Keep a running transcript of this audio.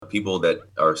people that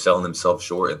are selling themselves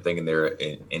short and thinking they're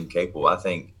incapable. I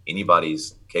think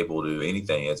anybody's capable to do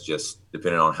anything. It's just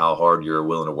depending on how hard you're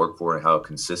willing to work for and how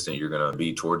consistent you're going to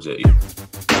be towards it.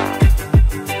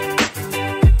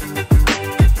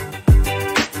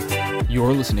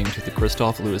 You're listening to the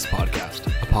Christoph Lewis Podcast,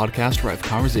 a podcast where I have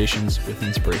conversations with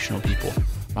inspirational people.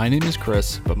 My name is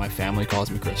Chris, but my family calls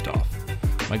me Christoph.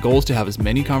 My goal is to have as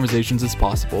many conversations as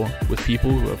possible with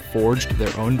people who have forged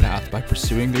their own path by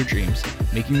pursuing their dreams,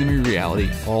 making them a reality,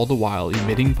 all the while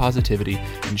emitting positivity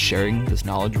and sharing this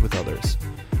knowledge with others.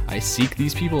 I seek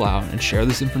these people out and share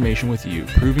this information with you,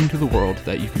 proving to the world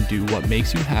that you can do what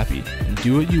makes you happy and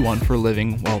do what you want for a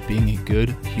living while being a good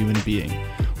human being.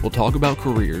 We'll talk about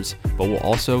careers, but we'll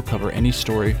also cover any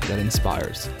story that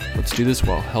inspires. Let's do this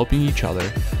while helping each other.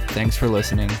 Thanks for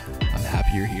listening. I'm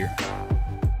happy you're here.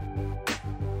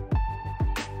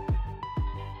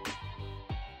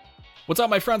 What's up,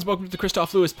 my friends? Welcome to the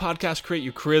Christoph Lewis Podcast, Create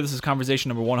Your Career. This is conversation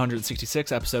number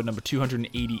 166, episode number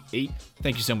 288.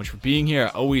 Thank you so much for being here. I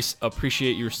always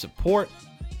appreciate your support,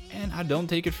 and I don't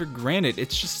take it for granted.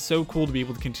 It's just so cool to be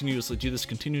able to continuously do this,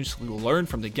 continuously learn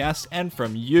from the guests and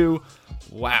from you.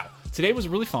 Wow. Today was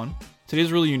really fun. Today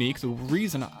is really unique. The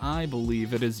reason I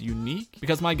believe it is unique,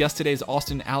 because my guest today is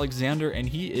Austen Alexander, and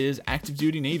he is active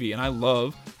duty Navy, and I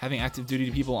love having active duty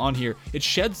people on here. It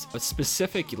sheds a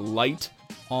specific light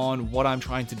on what I'm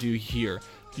trying to do here.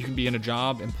 You can be in a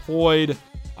job, employed,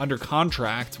 under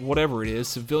contract, whatever it is,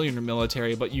 civilian or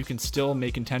military, but you can still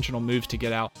make intentional moves to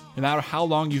get out, no matter how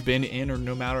long you've been in or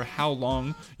no matter how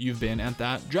long you've been at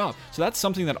that job. So that's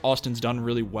something that Austen's done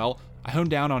really well. I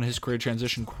honed down on his career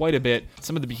transition quite a bit,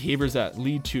 some of the behaviors that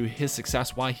lead to his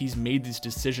success, why he's made these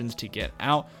decisions to get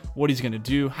out, what he's going to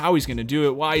do, how he's going to do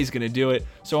it, why he's going to do it,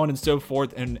 so on and so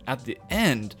forth. And at the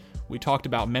end, we talked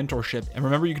about mentorship. And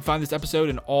remember, you can find this episode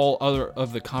and all other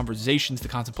of the conversations, the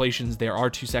contemplations. There are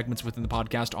 2 segments within the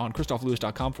podcast on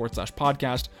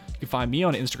christophlewis.com/podcast. You can find me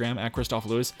on Instagram at Christoph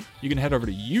Lewis. You can head over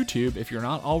to YouTube if you're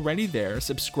not already there.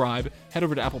 Subscribe, head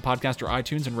over to Apple Podcast or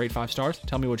iTunes and rate 5 stars.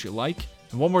 Tell me what you like.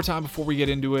 And one more time before we get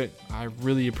into it, I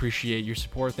really appreciate your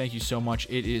support. Thank you so much.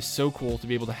 It is so cool to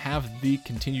be able to have the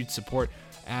continued support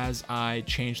as I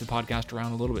change the podcast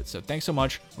around a little bit. So thanks so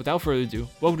much. Without further ado,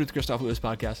 welcome to the Christoph Lewis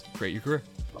Podcast, Create Your Career.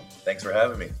 Thanks for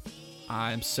having me.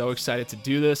 I'm so excited to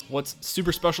do this. What's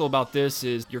super special about this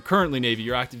is you're currently Navy,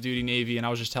 you're active duty Navy, and I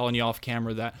was just telling you off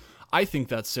camera that I think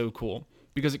that's so cool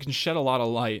because it can shed a lot of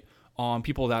light on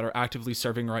people that are actively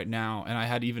serving right now. And I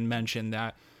had even mentioned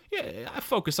that, yeah, I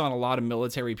focus on a lot of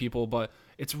military people, but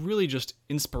it's really just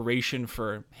inspiration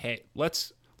for, hey,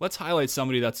 let's highlight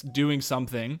somebody that's doing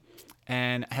something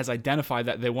and has identified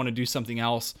that they want to do something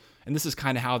else, and this is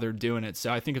kind of how they're doing it.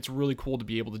 So I think it's really cool to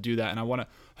be able to do that, and I want to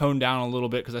hone down a little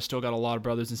bit because I still got a lot of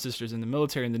brothers and sisters in the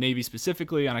military, in the Navy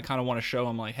specifically, and I kind of want to show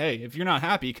them, like, hey, if you're not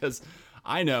happy, because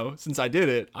I know since I did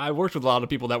it, I worked with a lot of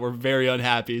people that were very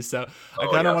unhappy. So I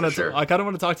kind of want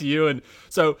to talk to you, and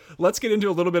so let's get into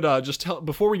a little bit.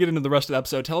 Before we get into the rest of the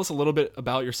episode, tell us a little bit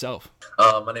about yourself.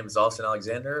 My name is Austen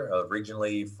Alexander,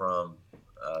 originally from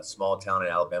a small town in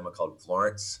Alabama called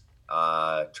Florence.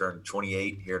 Turned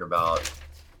 28 here in about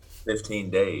 15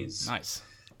 days. Nice.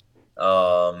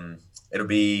 It'll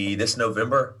be this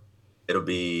November. It'll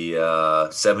be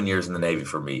 7 years in the Navy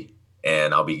for me,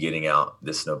 and I'll be getting out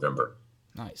this November.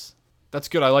 Nice. That's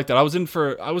good. I like that. I was in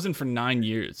for 9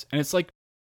 years, and it's like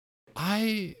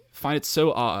I find it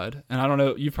so odd, and I don't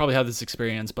know. You've probably had this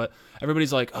experience, but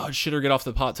everybody's like, "Oh, shit, or get off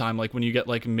the pot time." Like when you get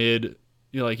like mid.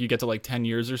 You get to like 10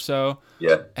 years or so.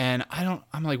 Yeah. And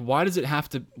I'm like, why does there have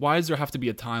to be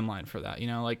a timeline for that?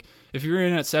 Like if you're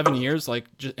in at 7 years, like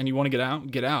and you want to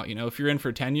get out, if you're in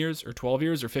for 10 years or 12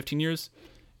 years or 15 years,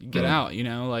 get out,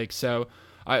 like, so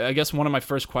I guess one of my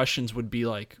first questions would be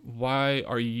like, why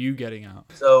are you getting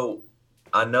out? So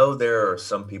I know there are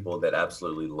some people that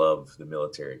absolutely love the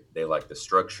military. They like the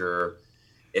structure,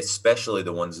 especially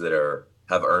the ones that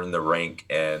have earned the rank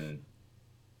and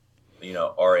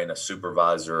are in a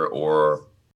supervisor or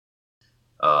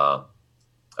a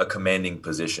commanding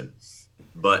position,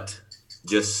 but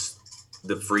just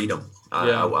the freedom.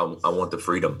 Yeah. I want the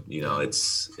freedom.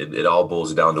 It all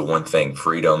boils down to one thing: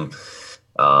 freedom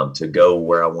to go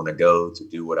where I want to go, to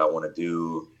do what I want to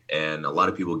do. And a lot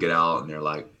of people get out and they're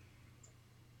like,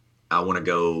 I want to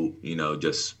go,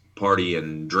 just party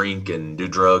and drink and do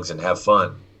drugs and have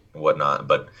fun and whatnot.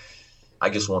 But I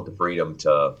just want the freedom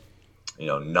to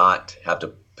not have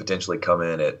to potentially come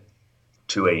in at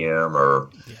 2 a.m. or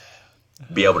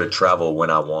be able to travel when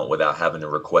I want without having to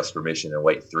request permission and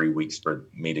wait 3 weeks for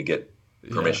me to get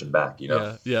permission back,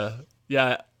 Yeah.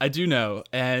 Yeah, I do know.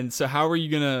 And so how are you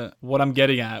going to, what I'm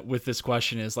getting at with this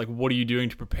question is like, what are you doing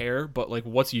to prepare? But like,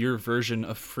 what's your version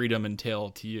of freedom entail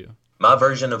to you? My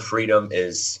version of freedom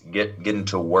is getting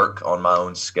to work on my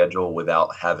own schedule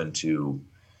without having to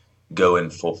go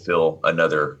and fulfill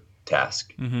another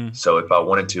task. Mm-hmm. So if I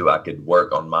wanted to, I could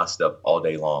work on my stuff all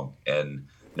day long, and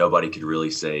nobody could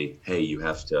really say, "Hey, you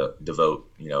have to devote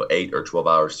 8 or 12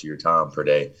 hours to your time per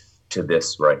day to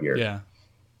this right here," Yeah.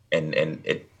 and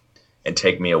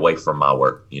take me away from my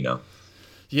work.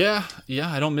 Yeah,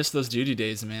 I don't miss those duty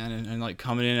days, man, and like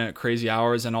coming in at crazy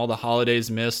hours and all the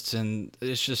holidays missed, and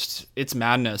it's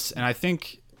madness. And I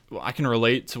think I can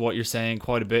relate to what you're saying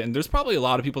quite a bit, and there's probably a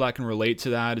lot of people that can relate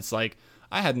to that. It's like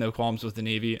I had no qualms with the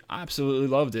Navy. I absolutely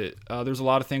loved it. There's a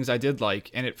lot of things I did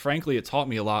like, and frankly, it taught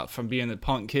me a lot from being a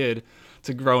punk kid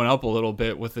to growing up a little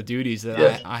bit with the duties that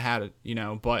Yeah. I had,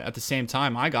 But at the same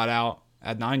time, I got out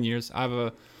at 9 years. I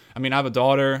have a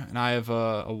daughter and I have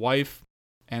a wife.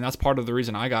 And that's part of the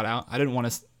reason I got out. I didn't want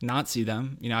to not see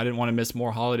them. I didn't want to miss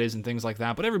more holidays and things like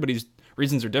that. But everybody's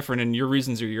reasons are different, and your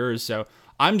reasons are yours. So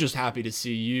I'm just happy to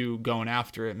see you going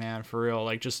after it, man, for real.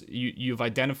 Like, just you've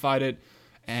identified it,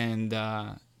 and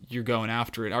you're going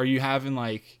after it. Are you having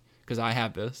because I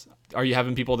have this. Are you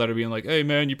having people that are being like, "Hey,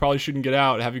 man, you probably shouldn't get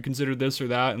out. Have you considered this or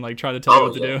that?" And like try to tell you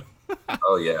what to do?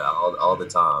 Oh yeah, all the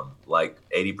time. Like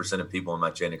 80% of people in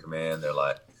my chain of command, they're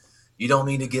like, "You don't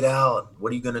need to get out.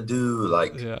 What are you gonna do?"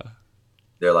 Like, Yeah.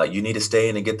 they're like, "You need to stay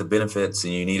in and get the benefits,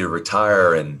 and you need to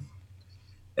retire and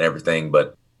everything."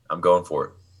 But I'm going for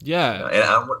it. Yeah.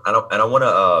 And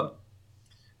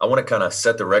I want to kind of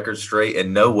set the record straight.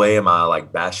 In no way am I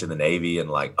like bashing the Navy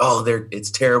and like, "Oh, it's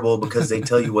terrible because they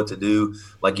tell you what to do."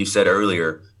 Like you said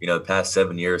earlier, the past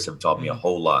 7 years have taught me a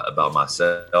whole lot about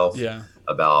myself, Yeah.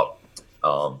 about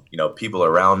people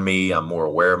around me. I'm more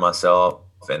aware of myself,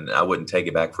 and I wouldn't take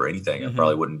it back for anything. I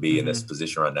probably wouldn't be in this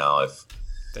position right now if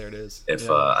There it is.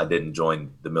 I didn't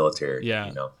join the military.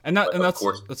 Yeah. And But of that's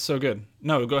course, that's so good.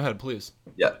 No, go ahead, please.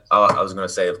 yeah. I was going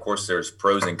to say, of course, there's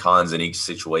pros and cons in each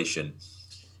situation,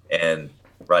 and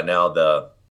right now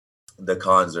the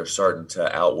cons are starting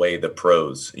to outweigh the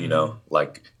pros.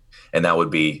 And that would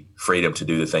be freedom to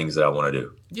do the things that I want to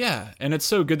do. Yeah, and it's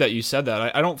so good that you said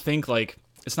that. I don't think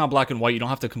it's not black and white. You don't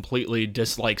have to completely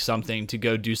dislike something to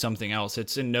go do something else.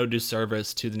 It's in no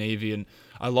disservice to the Navy, and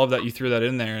I love that you threw that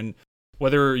in there. And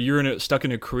whether you're stuck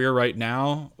in a career right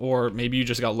now, or maybe you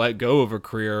just got let go of a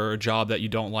career or a job that you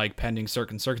don't like pending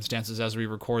certain circumstances as we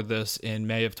record this in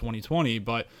May of 2020,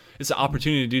 but it's an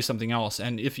opportunity to do something else.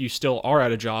 And if you still are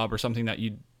at a job or something that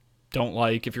you don't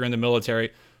like, if you're in the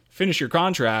military, finish your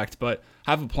contract, but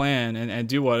have a plan and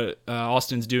do what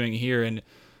Austen's doing here. And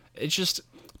it's just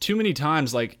too many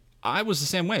times, I was the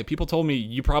same way. People told me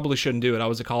you probably shouldn't do it. I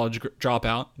was a college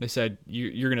dropout. They said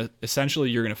you're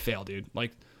gonna fail, dude.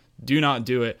 Like, do not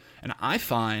do it. And I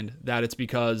find that it's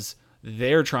because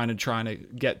they're trying to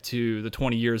get to the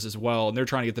 20 years as well, and they're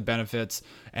trying to get the benefits,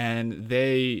 and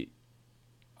they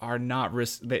are not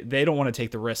they don't want to take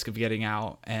the risk of getting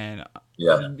out. And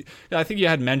Yeah. I think you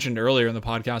had mentioned earlier in the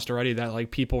podcast already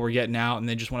that people were getting out and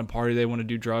they just want to party, they want to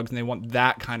do drugs, and they want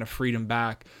that kind of freedom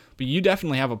back. But you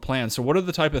definitely have a plan. So what are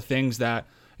the type of things that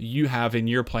you have in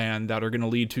your plan that are going to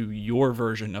lead to your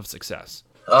version of success?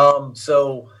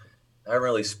 So I haven't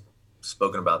really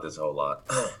spoken about this a whole lot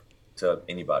to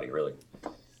anybody really,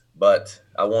 but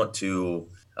I want to.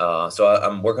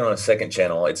 I'm working on a second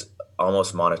channel. It's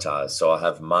almost monetized. So I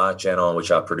have my channel in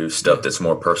which I produce stuff that's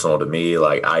more personal to me.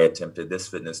 Like, I attempted this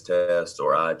fitness test,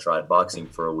 or I tried boxing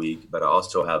for a week. But I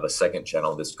also have a second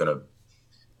channel that's going to,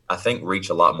 I think, reach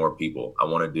a lot more people. I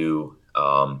want to do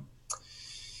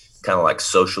kind of like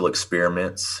social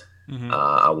experiments. Mm-hmm.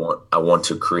 I want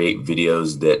to create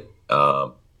videos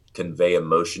that convey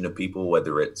emotion to people,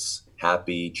 whether it's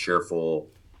happy,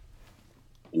 cheerful,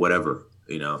 whatever.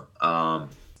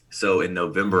 So in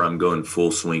November, I'm going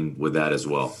full swing with that as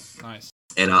well. Nice.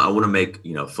 And I want to make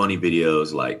funny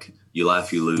videos like You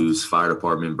Laugh, You Lose, fire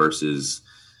department versus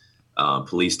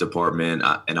police department,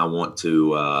 and I want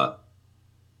to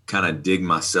kind of dig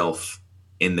myself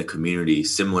in the community,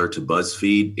 similar to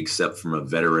BuzzFeed, except from a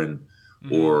veteran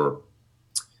or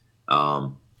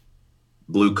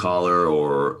blue collar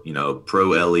or pro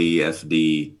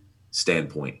LEFD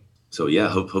standpoint. So yeah,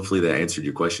 hopefully that answered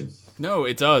your question. No,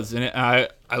 it does. And I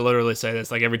literally say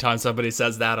this, every time somebody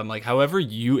says that, I'm like, however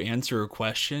you answer a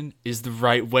question is the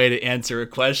right way to answer a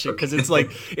question. Cause it's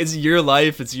it's your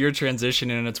life, it's your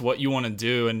transition, and it's what you want to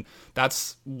do. And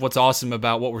that's what's awesome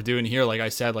about what we're doing here. Like I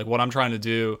said, what I'm trying to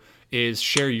do is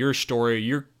share your story.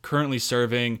 You're currently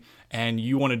serving and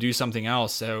you want to do something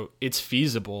else. So it's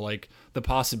feasible. the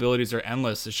possibilities are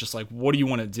endless. It's just like, what do you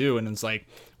want to do? And it's like,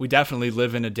 we definitely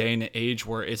live in a day and age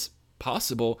where it's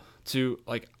possible to,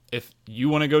 like, if you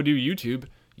want to go do YouTube,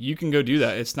 you can go do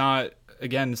that. It's not,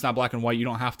 again, it's not black and white. You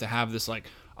don't have to have this, like,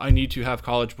 I need to have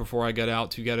college before I get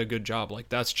out to get a good job. Like,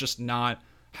 that's just not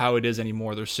how it is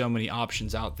anymore. There's so many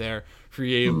options out there for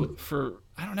you,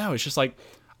 I don't know. It's just like,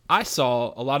 I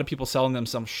saw a lot of people selling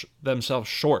themselves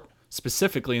short,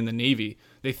 specifically in the Navy.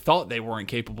 They thought they weren't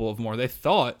capable of more. They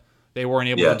thought they weren't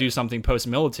able to do something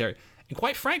post-military. And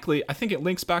quite frankly, I think it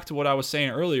links back to what I was saying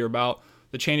earlier about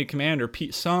the chain of command, or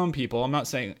some people. I'm not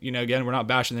saying, again, we're not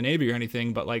bashing the Navy or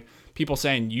anything, but like people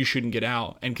saying you shouldn't get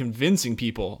out and convincing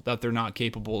people that they're not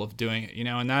capable of doing it,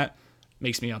 and that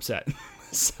makes me upset.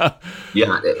 So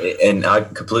Yeah, and I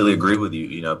completely agree with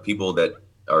you. People that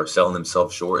are selling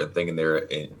themselves short and thinking they're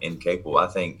incapable. I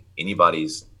think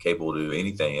anybody's capable to do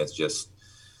anything. It's just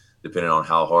depending on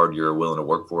how hard you're willing to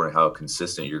work for and how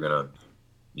consistent you're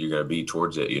gonna be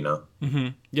towards it. Mm-hmm.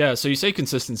 Yeah. So you say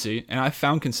consistency, and I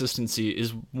found consistency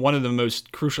is one of the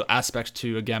most crucial aspects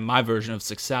to, again, my version of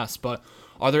success. But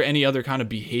are there any other kind of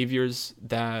behaviors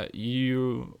that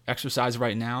you exercise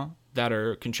right now that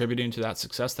are contributing to that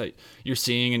success that you're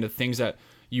seeing, and the things that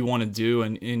you want to do,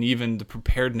 and even the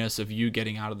preparedness of you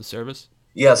getting out of the service?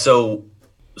 Yeah.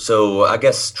 So I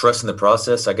guess trusting the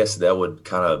process, I guess that would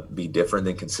kind of be different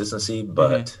than consistency,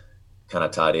 but kind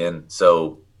of tied in.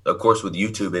 So of course with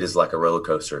YouTube, it is like a roller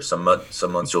coaster. Some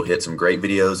months you'll hit some great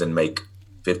videos and make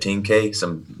 15K.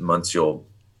 Some months you'll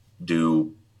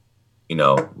do,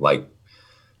 like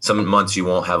some months you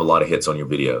won't have a lot of hits on your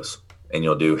videos, and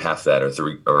you'll do half that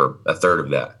or a third of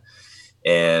that.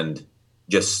 And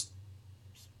just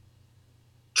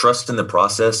trust in the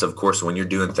process. Of course, when you're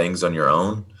doing things on your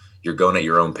own, you're going at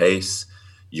your own pace.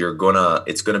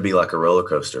 It's gonna be like a roller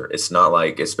coaster. It's not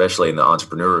like, especially in the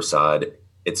entrepreneur side,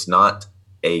 it's not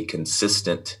a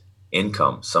consistent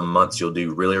income. Some months you'll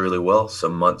do really, really well.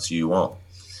 Some months you won't.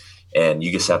 And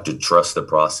you just have to trust the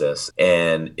process.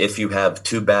 And if you have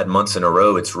 2 bad months in a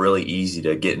row, it's really easy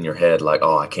to get in your head like,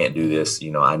 oh, I can't do this.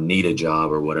 I need a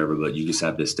job or whatever, but you just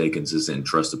have to stay consistent and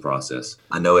trust the process.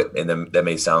 I know it, and then that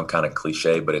may sound kind of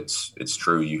cliche, but it's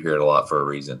true. You hear it a lot for a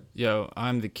reason. Yo,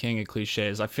 I'm the king of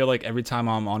cliches. I feel like every time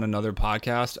I'm on another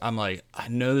podcast, I'm like, I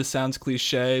know this sounds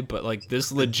cliche, but like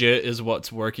this legit is what's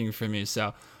working for me.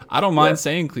 So I don't mind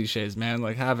saying cliches, man.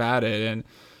 Like, have at it. And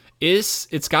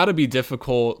it's got to be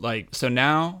difficult. Like, so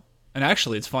now, and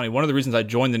actually it's funny, one of the reasons I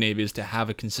joined the Navy is to have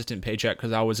a consistent paycheck,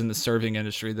 because I was in the serving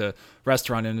industry, the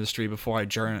restaurant industry, before I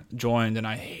joined, and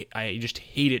I just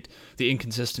hated the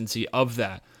inconsistency of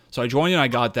that. So I joined and I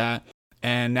got that,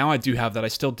 and now I do have that. I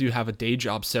still do have a day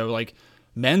job. So like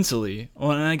mentally,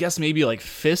 well, and I guess maybe like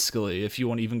fiscally, if you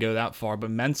want to even go that far, but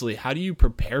mentally, how do you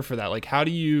prepare for that? Like, how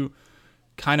do you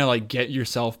kind of like get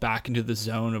yourself back into the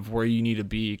zone of where you need to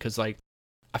be? Because like,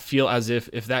 I feel as if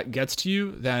that gets to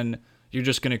you, then you're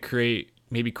just going to create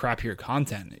maybe crappier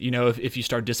content, if you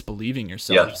start disbelieving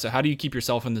yourself. Yeah. So how do you keep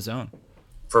yourself in the zone?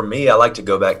 For me, I like to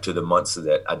go back to the months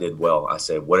that I did well. I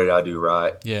say, what did I do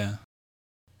right? Yeah.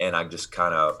 And I just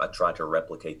I try to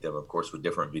replicate them, of course, with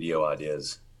different video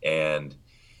ideas. And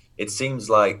it seems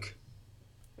like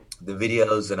the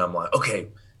videos, and I'm like, okay,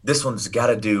 this one's got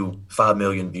to do 5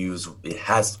 million views. It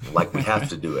has, like, we have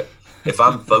to do it. If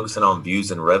I'm focusing on views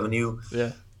and revenue,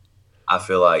 I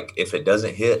feel like if it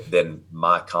doesn't hit, then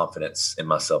my confidence in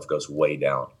myself goes way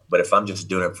down. But if I'm just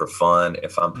doing it for fun,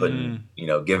 if I'm putting,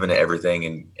 giving it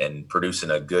everything and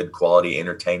producing a good quality,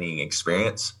 entertaining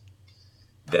experience,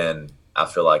 then I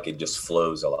feel like it just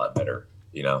flows a lot better.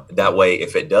 That way,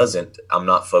 if it doesn't, I'm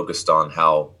not focused on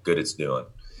how good it's doing.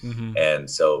 Mm-hmm. And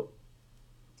so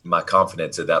my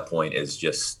confidence at that point is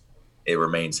just, it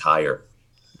remains higher.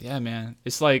 Yeah, man.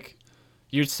 It's like,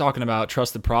 you're just talking about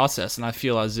trust the process, and I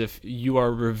feel as if you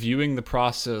are reviewing the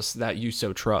process that you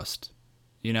so trust,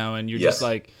 and you're just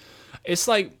like, it's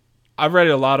like, I've read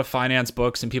a lot of finance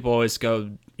books, and people always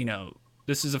go,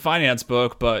 this is a finance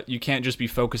book, but you can't just be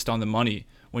focused on the money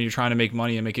when you're trying to make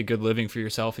money and make a good living for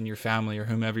yourself and your family or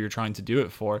whomever you're trying to do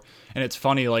it for. And it's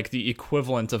funny, like the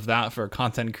equivalent of that for a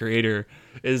content creator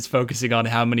is focusing on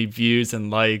how many views and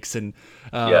likes and,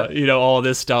 all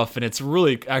this stuff. And it's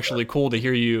really actually cool to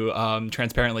hear you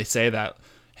transparently say that,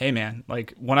 hey man,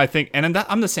 like when I think, and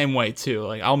I'm the same way too.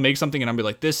 Like I'll make something and I'll be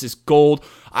like, this is gold.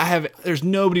 There's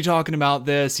nobody talking about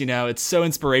this, it's so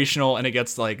inspirational, and it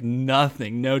gets like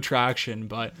nothing, no traction.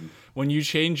 But when you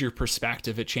change your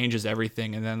perspective, it changes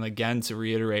everything. And then again, to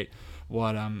reiterate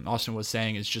what Austen was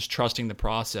saying, is just trusting the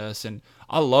process. And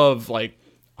I love, like,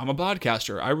 I'm a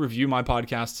podcaster. I review my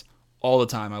podcasts all the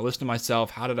time. I listen to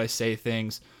myself. How did I say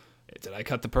things? did I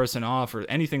cut the person off or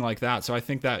anything like that. So I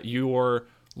think that you're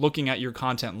looking at your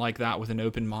content like that with an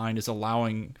open mind is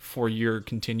allowing for your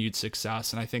continued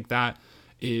success. And I think that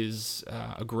is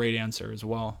a great answer as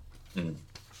well.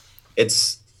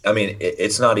 It's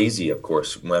not easy, of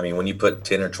course. I mean, when you put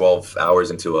 10 or 12 hours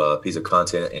into a piece of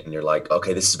content and you're like,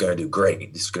 okay, this is going to do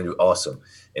great, this is going to do awesome,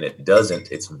 and it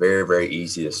doesn't, it's very, very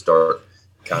easy to start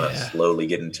kind of slowly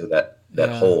getting into that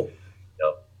hole,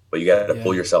 but you got to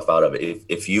pull yourself out of it.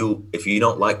 If you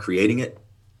don't like creating it,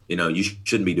 you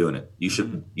shouldn't be doing it. You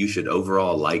should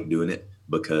overall like doing it,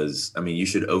 because you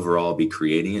should overall be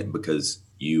creating it because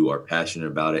you are passionate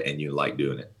about it and you like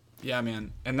doing it. Yeah,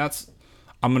 man. And this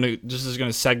is gonna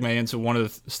segue me into one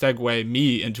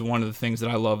of the things that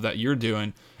I love that you're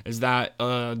doing, is that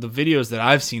the videos that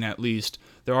I've seen, at least,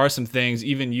 there are some things,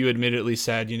 even you admittedly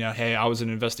said, hey, I was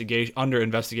under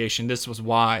investigation, this was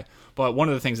why. But one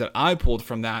of the things that I pulled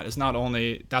from that is not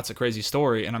only that's a crazy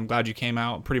story, and I'm glad you came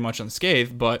out pretty much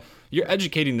unscathed, but you're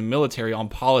educating the military on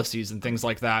policies and things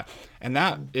like that. And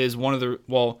that is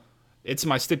it's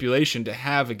my stipulation to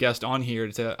have a guest on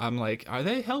here I'm like, are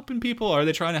they helping people? Are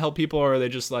they trying to help people? Or are they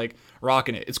just like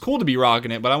rocking it? It's cool to be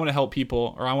rocking it, but I want to help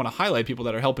people, or I want to highlight people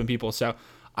that are helping people. So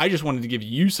I just wanted to give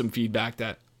you some feedback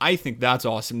that I think that's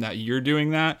awesome that you're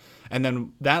doing that. And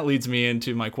then that leads me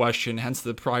into my question, hence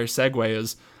the prior segue,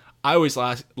 is I always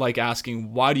like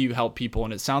asking, why do you help people?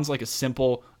 And it sounds like a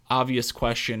simple, obvious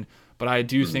question, but I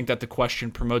do think that the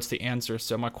question promotes the answer.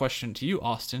 So my question to you,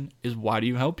 Austen, is why do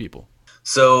you help people?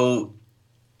 So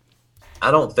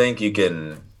I don't think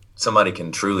somebody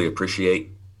can truly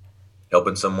appreciate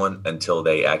helping someone until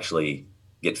they actually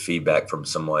get feedback from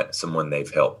someone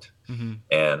they've helped. Mm-hmm.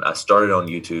 And I started on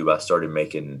YouTube. I started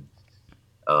making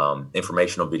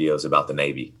informational videos about the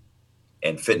Navy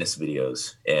and fitness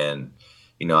videos. And,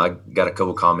 I got a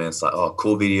couple comments like, oh,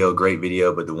 cool video, great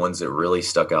video. But the ones that really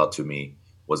stuck out to me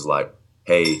was like,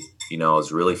 hey, I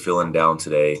was really feeling down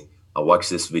today. I watched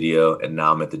this video and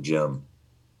now I'm at the gym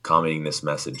commenting this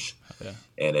message. Yeah.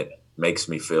 And it made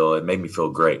me feel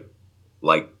great.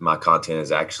 Like my content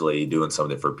is actually doing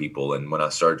something for people. And when I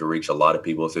started to reach a lot of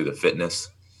people through the fitness,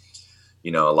 a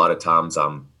lot of times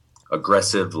I'm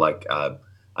aggressive. Like I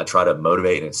try to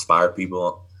motivate and inspire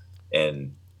people,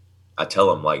 and I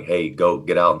tell them like, hey, go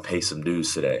get out and pay some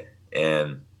dues today.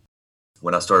 And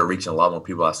when I started reaching a lot more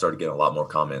people, I started getting a lot more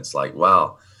comments like,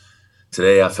 wow,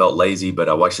 today I felt lazy, but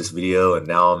I watched this video and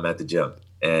now I'm at the gym.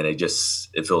 And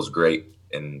it feels great.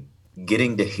 And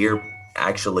getting to hear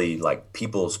actually like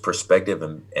people's perspective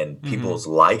and people's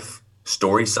life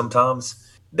stories sometimes,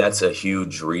 that's a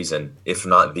huge reason, if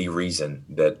not the reason,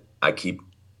 that I keep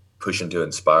pushing to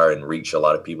inspire and reach a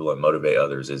lot of people and motivate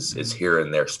others is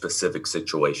hearing their specific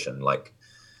situation. Like,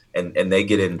 and they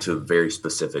get into very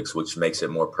specifics, which makes it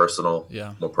more personal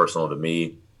to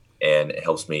me. And it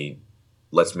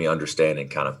lets me understand and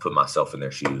kind of put myself in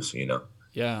their shoes,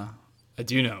 Yeah. I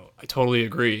do know. I totally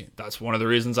agree. That's one of the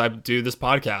reasons I do this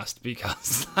podcast,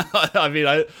 because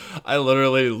I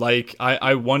literally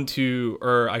I want to,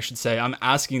 or I should say, I'm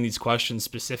asking these questions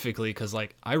specifically because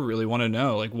like I really want to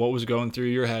know like what was going through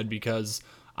your head, because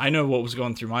I know what was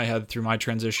going through my head through my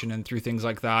transition and through things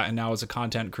like that. And now as a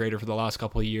content creator for the last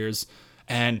couple of years,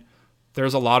 and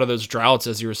there's a lot of those droughts,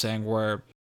 as you were saying, where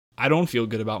I don't feel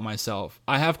good about myself.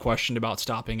 I have questioned about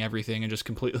stopping everything and just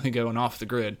completely going off the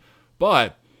grid,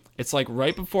 but it's like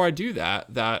right before I do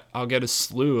that I'll get a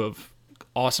slew of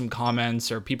awesome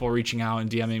comments or people reaching out and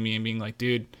DMing me and being like,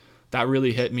 dude, that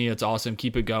really hit me. It's awesome.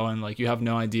 Keep it going. Like, you have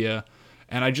no idea.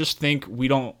 And I just think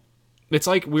it's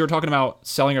like we were talking about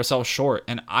selling ourselves short.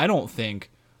 And I don't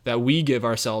think that we give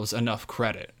ourselves enough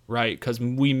credit, right? Because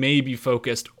we may be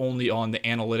focused only on the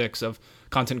analytics of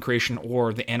content creation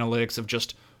or the analytics of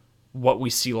just what we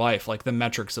see life, like the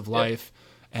metrics of life.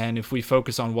 And if we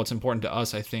focus on what's important to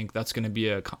us, I think that's going to be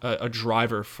a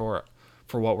driver for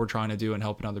what we're trying to do and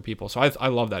helping other people. So I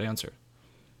love that answer.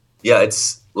 Yeah,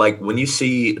 it's like when you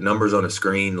see numbers on a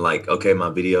screen, like, okay, my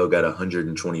video got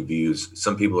 120 views.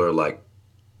 Some people are like,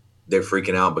 they're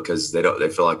freaking out because they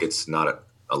feel like it's not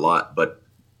a lot. But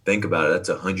think about it. That's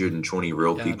 120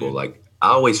 real people. Dude. Like,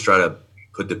 I always try to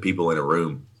put the people in a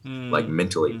room, like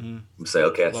mentally, say,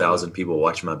 okay, 1,000 people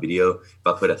watch my video. If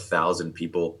I put 1,000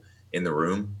 people in the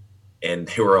room and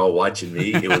they were all watching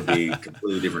me, it would be a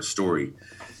completely different story.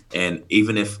 And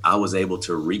even if I was able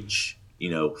to reach,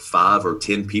 5 or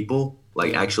 10 people,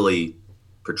 like actually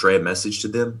portray a message to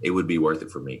them, it would be worth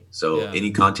it for me. So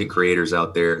any content creators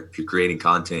out there, if you're creating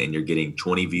content and you're getting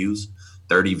 20 views,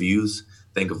 30 views,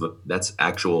 think of that's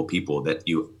actual people that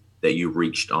you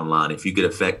reached online. If you could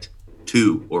affect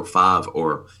 2 or 5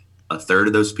 or a third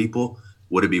of those people,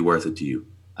 would it be worth it to you?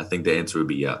 I think the answer would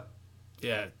be yeah.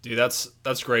 Yeah, dude,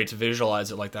 that's great to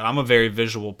visualize it like that. I'm a very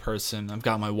visual person. I've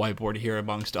got my whiteboard here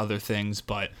amongst other things,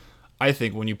 but I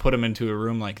think when you put them into a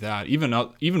room like that,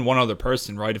 even one other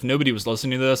person, right? If nobody was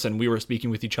listening to this and we were speaking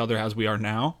with each other as we are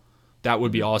now, that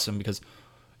would be awesome because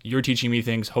you're teaching me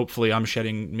things. Hopefully, I'm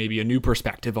shedding maybe a new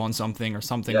perspective on something or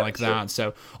something Yeah, like sure. that.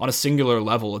 So on a singular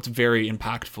level, it's very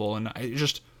impactful, and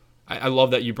I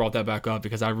love that you brought that back up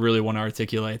because I really want to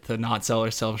articulate to not sell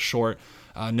ourselves short,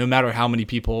 no matter how many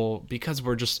people, because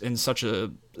we're just in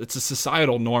it's a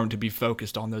societal norm to be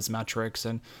focused on those metrics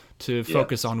and to Yeah.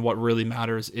 focus on what really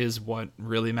matters is what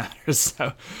really matters.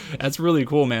 So that's really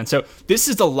cool, man. So this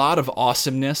is a lot of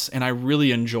awesomeness and I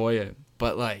really enjoy it,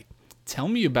 but like, tell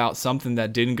me about something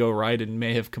that didn't go right and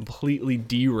may have completely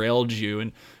derailed you.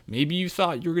 And maybe you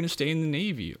thought you were going to stay in the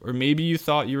Navy, or maybe you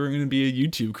thought you were going to be a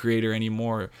YouTube creator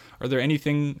anymore. Are there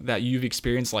anything that you've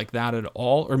experienced like that at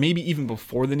all, or maybe even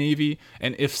before the Navy?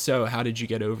 And if so, how did you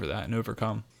get over that and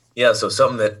overcome? Yeah. So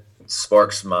something that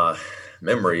sparks my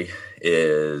memory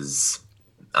is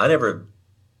I never,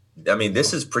 I mean,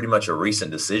 this is pretty much a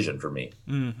recent decision for me.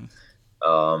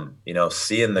 Mm-hmm.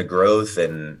 Seeing the growth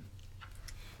and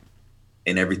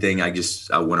everything, I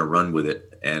want to run with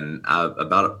it. And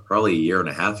about probably a year and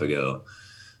a half ago,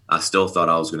 I still thought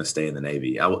I was going to stay in the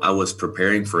Navy. I was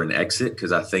preparing for an exit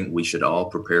because I think we should all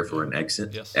prepare for an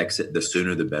exit. Yes. Exit, the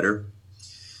sooner the better,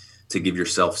 to give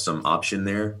yourself some option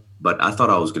there. But I thought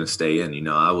I was going to stay in.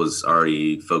 I was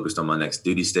already focused on my next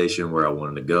duty station, where I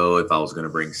wanted to go, if I was going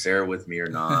to bring Sarah with me or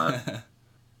not.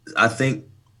 I think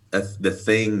the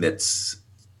thing that's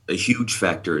a huge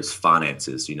factor is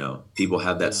finances. People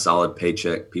have that solid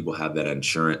paycheck, people have that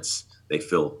insurance, they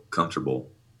feel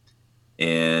comfortable.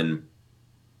 And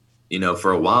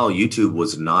for a while, YouTube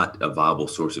was not a viable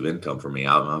source of income for me.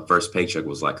 My first paycheck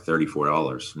was like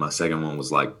 $34. My second one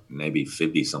was like maybe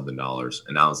 50 something dollars.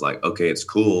 And I was like, okay, it's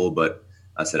cool. But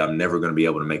I said, I'm never going to be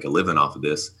able to make a living off of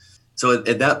this. So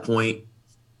at that point,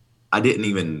 I didn't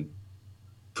even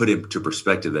put into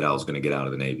perspective that I was going to get out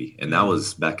of the Navy. And that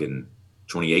was back in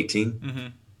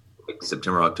 2018, like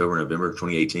September, October, November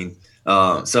 2018.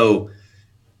 So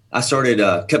I started,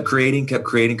 kept creating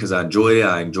because I enjoyed it.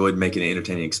 I enjoyed making an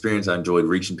entertaining experience. I enjoyed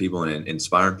reaching people and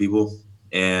inspiring people.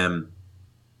 And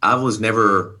I was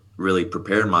never really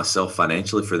preparing myself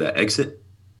financially for that exit.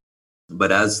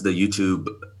 But as the YouTube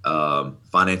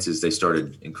finances, they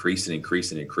started increasing.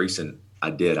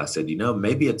 I said,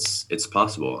 maybe it's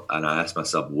possible. And I asked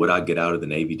myself, would I get out of the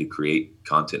Navy to create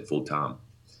content full time?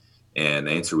 And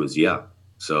the answer was yeah.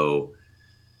 So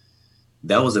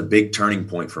that was a big turning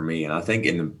point for me. And I think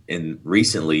in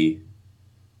recently,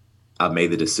 I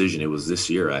made the decision. It was this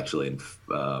year, actually, in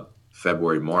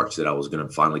February, March, that I was going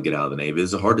to finally get out of the Navy. It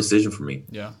was a hard decision for me.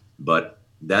 Yeah. But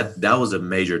that was a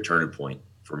major turning point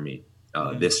for me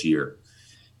this year.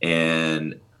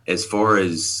 And as far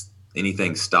as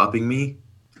anything stopping me,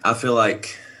 I feel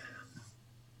like,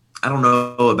 I don't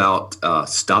know about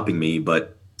stopping me,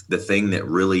 but the thing that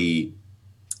really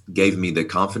gave me the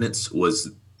confidence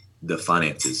was the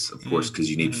finances, of course,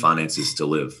 because you need finances to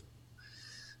live.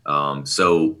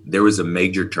 So there was a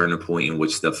major turning point in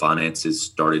which the finances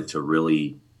started to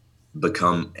really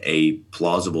become a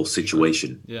plausible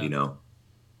situation,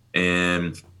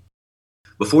 And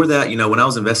before that, when I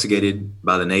was investigated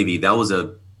by the Navy, that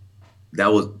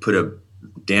was put a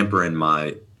damper in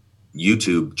my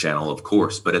YouTube channel, of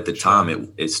course, but at the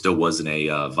time it still wasn't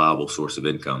a viable source of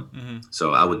income.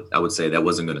 So I would say that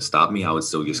wasn't going to stop me. I would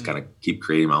still just kind of keep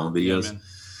creating my own videos.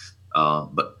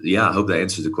 But yeah, I hope that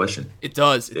answers the question. It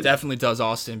does. It definitely does,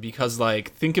 Austin, because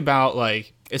think about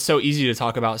it's so easy to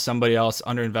talk about somebody else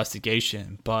under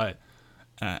investigation, but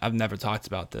I've never talked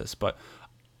about this, but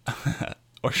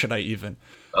or should I even?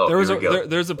 Oh,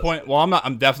 there's a point. Well,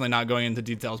 I'm definitely not going into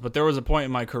details, but there was a point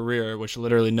in my career which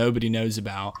literally nobody knows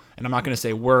about, and I'm not going to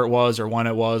say where it was or when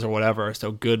it was or whatever.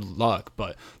 So good luck.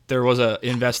 But there was a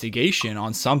investigation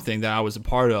on something that I was a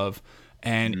part of,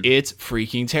 and it's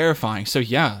freaking terrifying. So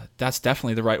yeah, that's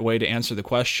definitely the right way to answer the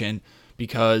question,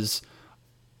 because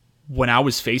when I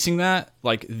was facing that,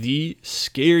 the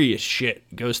scariest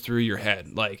shit goes through your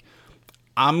head.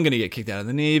 I'm gonna get kicked out of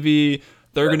the Navy.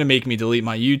 They're going to make me delete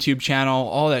my YouTube channel,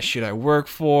 all that shit I work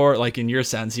for. In your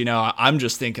sense, I'm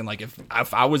just thinking,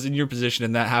 if I was in your position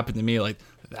and that happened to me,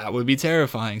 that would be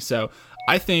terrifying. So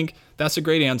I think that's a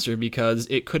great answer, because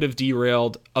it could have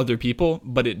derailed other people,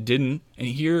 but it didn't. And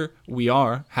here we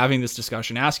are having this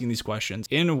discussion, asking these questions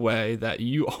in a way that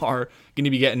you are going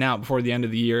to be getting out before the end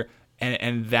of the year.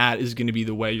 And that is going to be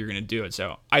the way you're going to do it.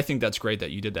 So I think that's great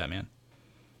that you did that, man.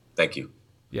 Thank you.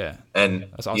 Yeah. And,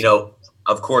 that's awesome.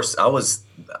 of course,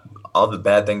 all the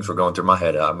bad things were going through my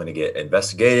head. I'm going to get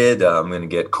investigated. I'm going to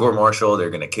get court-martialed. They're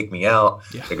going to kick me out.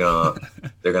 Yeah.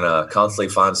 They're gonna constantly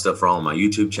find stuff wrong on my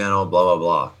YouTube channel. Blah blah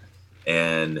blah.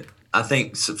 And I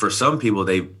think for some people,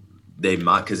 they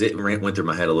might, because it went through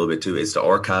my head a little bit too, is to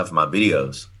archive my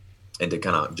videos and to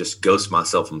kind of just ghost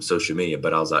myself from social media.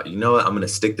 But I was like, you know what? I'm going to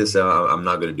stick this out. I'm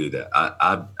not going to do that.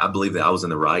 I believe that I was in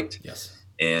the right. Yes.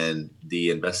 And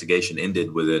the investigation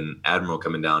ended with an admiral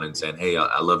coming down and saying, hey,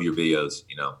 I love your videos.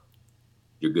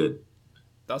 You're good.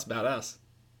 That's badass.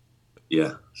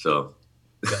 Yeah. So,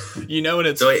 and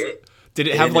it's, so did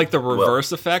it have like the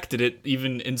reverse effect? Did it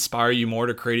even inspire you more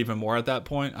to create even more at that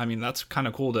point? I mean, that's kind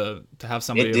of cool to have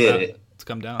somebody to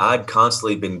come down. I'd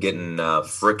constantly been getting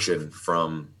friction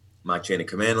from my chain of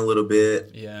command a little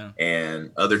bit. Yeah. And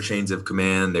other chains of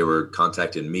command, they were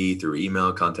contacting me through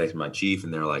email, contacting my chief,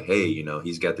 and they're like, hey,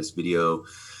 he's got this video.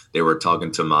 They were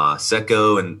talking to my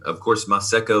SECO, and of course my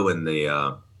SECO and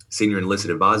the senior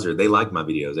enlisted advisor, they liked my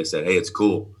videos. They said, hey, it's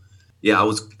cool. Yeah, I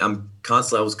was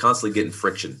constantly getting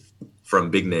friction from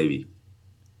Big Navy.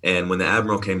 And when the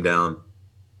admiral came down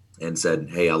and said,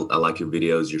 hey, I like your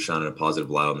videos, you're shining a positive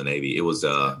light on the Navy, it was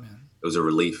a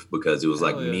relief, because it was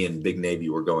like me and Big Navy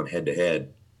were going head to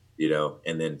head,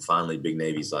 and then finally Big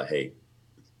Navy's like, hey,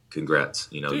 congrats,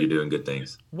 dude, you're doing good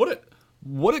things. What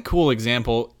a cool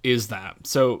example is that?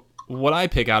 So what I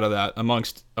pick out of that,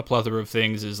 amongst a plethora of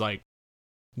things, is like,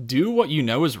 do what you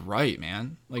know is right,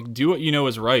 man. Like, do what you know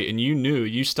is right. And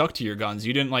you stuck to your guns.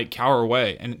 You didn't like cower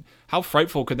away. And how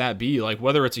frightful could that be? Like,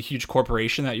 whether it's a huge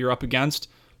corporation that you're up against,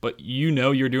 but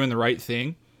you're doing the right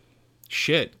thing.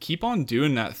 Shit, keep on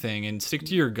doing that thing and stick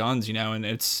to your guns, and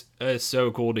it's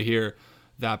so cool to hear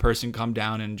that person come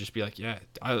down and just be like, yeah,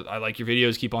 I like your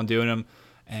videos, keep on doing them.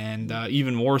 And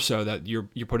even more so that you're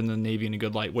putting the Navy in a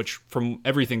good light, which from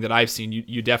everything that I've seen,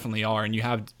 you definitely are, and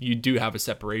you do have a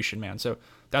separation, man. So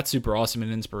that's super awesome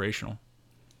and inspirational.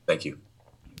 Thank you.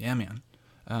 Yeah, man.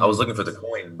 I was looking for the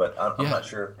coin, but I'm not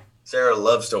sure. Sarah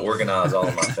loves to organize all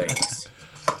of my things.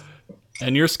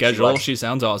 And your schedule, she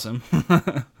sounds awesome.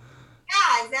 Yeah,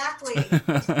 exactly.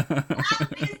 I'm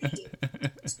busy.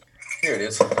 Here it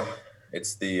is.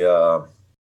 It's the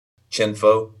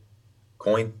Chinfo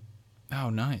coin. Oh,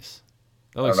 nice.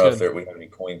 I don't know if we have any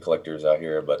coin collectors out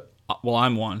here, but well,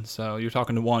 I'm one, so you're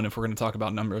talking to one if we're going to talk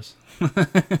about numbers.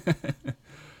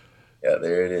 Yeah,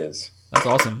 there it is. That's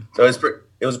awesome. So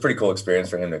it was a pretty cool experience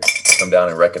for him to come down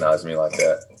and recognize me like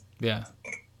that. Yeah.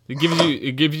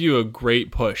 It gives you a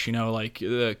great push, like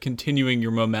continuing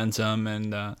your momentum,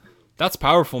 and that's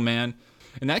powerful, man.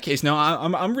 In that case, no,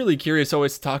 I'm really curious.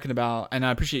 Always talking about, and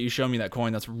I appreciate you showing me that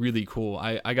coin. That's really cool.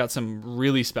 I got some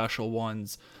really special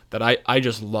ones that I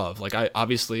just love. Like,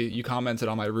 obviously you commented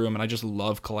on my room, and I just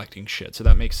love collecting shit, so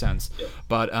that makes sense. Yeah.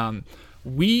 But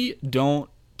we don't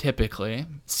typically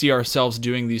see ourselves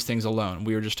doing these things alone.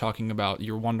 We were just talking about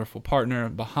your wonderful partner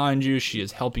behind you. She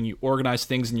is helping you organize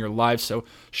things in your life. So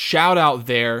shout out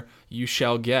there, you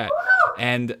shall get.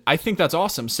 And I think that's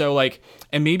awesome. So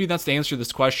and maybe that's the answer to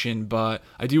this question, but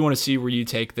I do want to see where you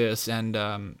take this. And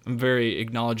I'm very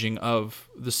acknowledging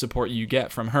of the support you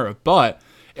get from her. But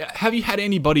have you had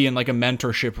anybody in a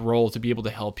mentorship role to be able to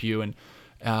help you, and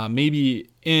maybe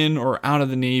in or out of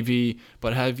the Navy,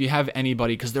 but have you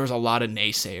anybody, because there's a lot of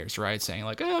naysayers, right, saying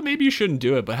maybe you shouldn't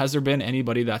do it, but has there been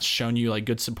anybody that's shown you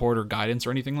good support or guidance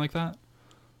or anything like that?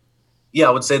 Yeah,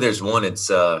 I would say there's one.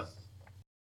 It's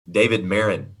David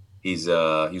Marin. He was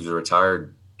a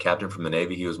retired captain from the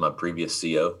Navy. He was my previous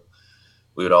CO.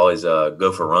 We would always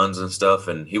go for runs and stuff,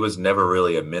 and he was never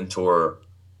really a mentor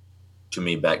to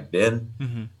me back then.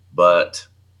 Mm-hmm. But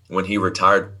when he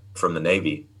retired from the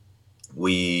Navy,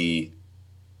 we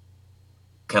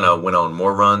kind of went on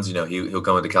more runs. He'll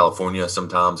come into California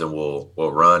sometimes, and we'll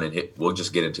run, and we'll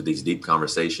just get into these deep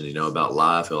conversations, about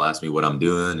life. He'll ask me what I'm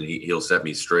doing, and he'll set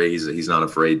me straight. He's not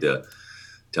afraid to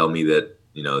tell me that,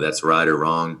 that's right or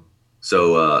wrong.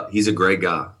 So he's a great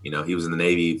guy. He was in the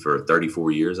Navy for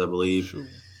 34 years, I believe. Sure.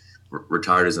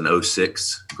 Retired as an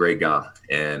 06. Great guy.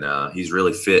 And he's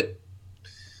really fit.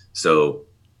 So,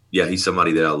 yeah, he's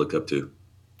somebody that I look up to.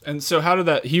 And so how did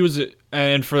that,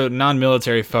 and for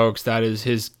non-military folks, that is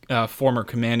his former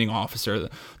commanding officer,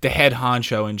 the head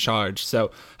honcho in charge. So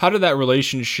how did that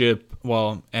relationship,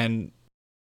 and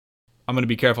I'm going to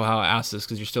be careful how I ask this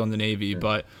because you're still in the Navy,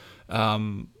 but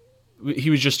he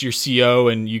was just your CO,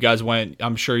 and you guys went,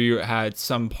 I'm sure you had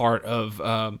some part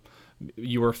of,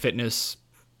 you were a fitness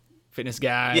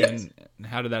guy. Yes. And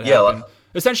how did that happen?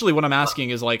 Essentially what I'm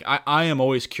asking is I am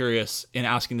always curious in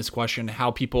asking this question,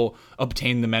 how people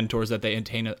obtain the mentors that they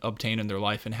obtain in their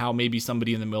life, and how maybe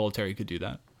somebody in the military could do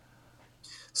that.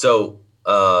 So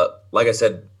like I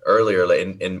said earlier,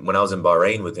 and when I was in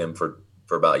Bahrain with him for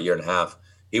about a year and a half,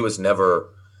 he was never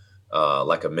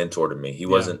like a mentor to me. He Yeah.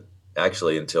 wasn't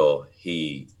actually until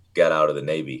he got out of the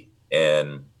Navy.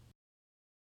 And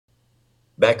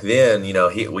back then,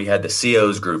 we had the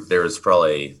COs group. There was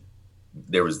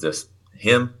this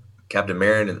him, Captain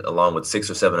Marin, and along with 6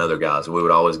 or 7 other guys. We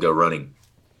would always go running,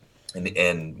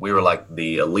 and we were like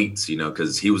the elites,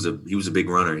 because he was a big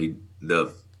runner.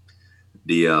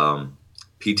 The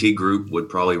PT group would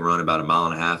probably run about 1.5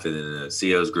 miles, and then the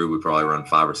COs group would probably run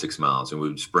 5 or 6 miles, and we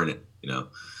would sprint it.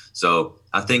 So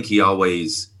I think he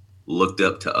always looked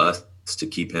up to us to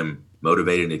keep him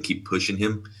motivated and keep pushing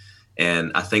him.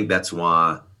 And I think that's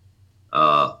why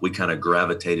we kind of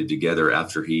gravitated together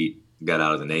after he got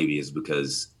out of the Navy, is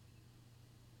because,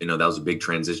 that was a big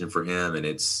transition for him. And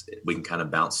we can kind of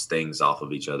bounce things off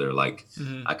of each other. Like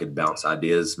I could bounce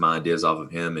my ideas off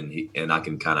of him, and I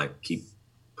can kind of keep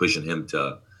pushing him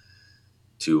to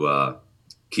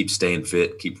keep staying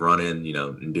fit, keep running,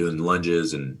 and doing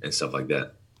lunges and stuff like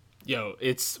that. Yo,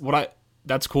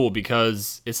 that's cool,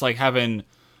 because it's like having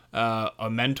a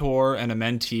mentor and a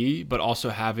mentee, but also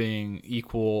having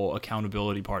equal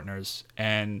accountability partners.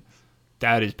 And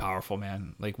that is powerful,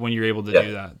 man. Like when you're able to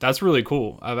do that, that's really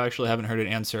cool. I've actually haven't heard an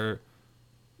answer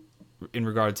in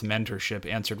regard to mentorship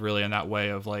answered really in that way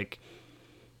of like,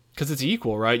 cause it's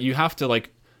equal, right? You have to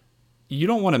you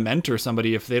don't want to mentor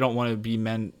somebody if they don't want to be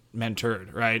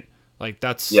mentored, right? Like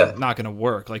that's not going to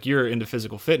work. Like you're into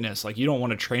physical fitness. Like you don't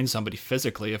want to train somebody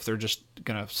physically if they're just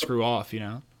going to screw off,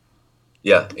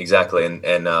 Yeah, exactly.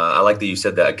 And I like that you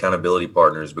said that, accountability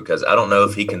partners, because I don't know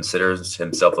if he considers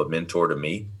himself a mentor to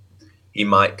me. He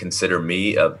might consider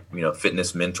me a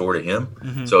fitness mentor to him.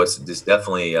 Mm-hmm. So it's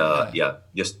definitely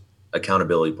just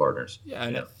accountability partners. Yeah,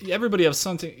 and everybody has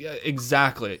something. Yeah,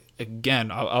 exactly. Again,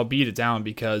 I'll beat it down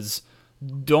because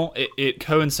it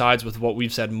coincides with what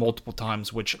we've said multiple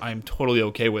times, which I'm totally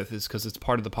okay with, is because it's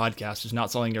part of the podcast, is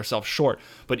not selling yourself short.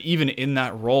 But even in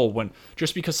that role, when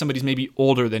just because somebody's maybe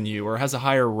older than you or has a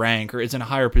higher rank or is in a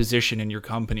higher position in your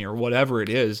company or whatever it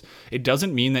is, it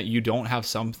doesn't mean that you don't have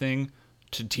something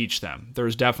to teach them.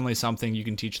 There's definitely something you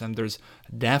can teach them. There's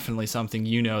definitely something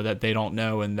that they don't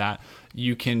know, and that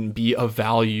you can be of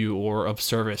value or of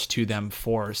service to them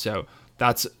for. So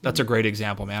that's a great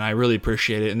example, man. I really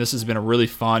appreciate it. And this has been a really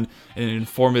fun and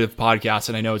informative podcast,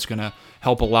 and I know it's going to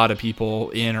help a lot of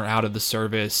people in or out of the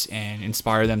service and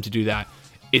inspire them to do that.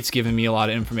 It's given me a lot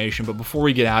of information. But before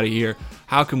we get out of here,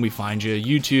 how can we find you?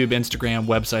 YouTube, Instagram,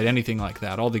 website, anything like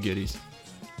that, all the goodies.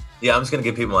 Yeah, I'm just going to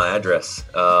give people my address.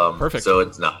 Perfect. So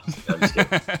it's not. I'm just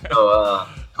kidding. So,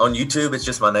 on YouTube, it's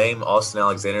just my name, Austen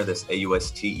Alexander. That's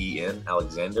Austen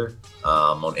Alexander.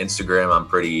 On Instagram, I'm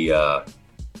pretty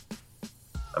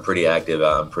active.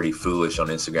 I'm pretty foolish on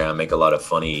Instagram. I make a lot of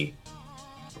funny,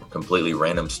 completely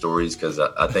random stories, because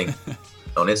I think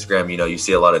on Instagram, you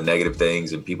see a lot of negative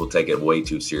things and people take it way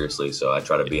too seriously. So I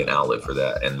try to be an outlet for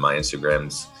that. And my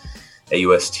Instagram's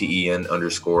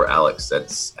AUSTEN_Alex.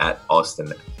 That's at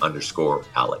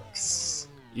Austen_Alex.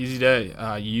 Easy day.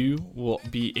 You will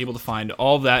be able to find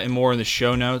all of that and more in the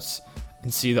show notes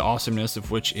and see the awesomeness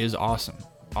of which is awesome.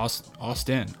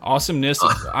 Austen. Awesomeness.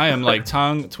 I am like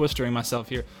tongue twistering myself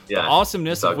here. Yeah, the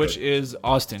awesomeness of which is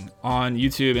Austen on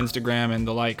YouTube, Instagram, and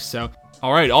the like. So,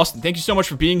 all right, Austen, thank you so much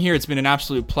for being here. It's been an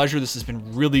absolute pleasure. This has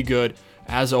been really good.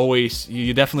 As always,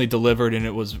 you definitely delivered, and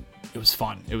it was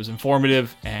fun. It was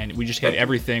informative, and we just hit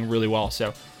everything really well.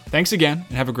 So thanks again,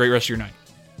 and have a great rest of your night.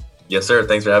 Yes, sir.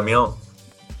 Thanks for having me on.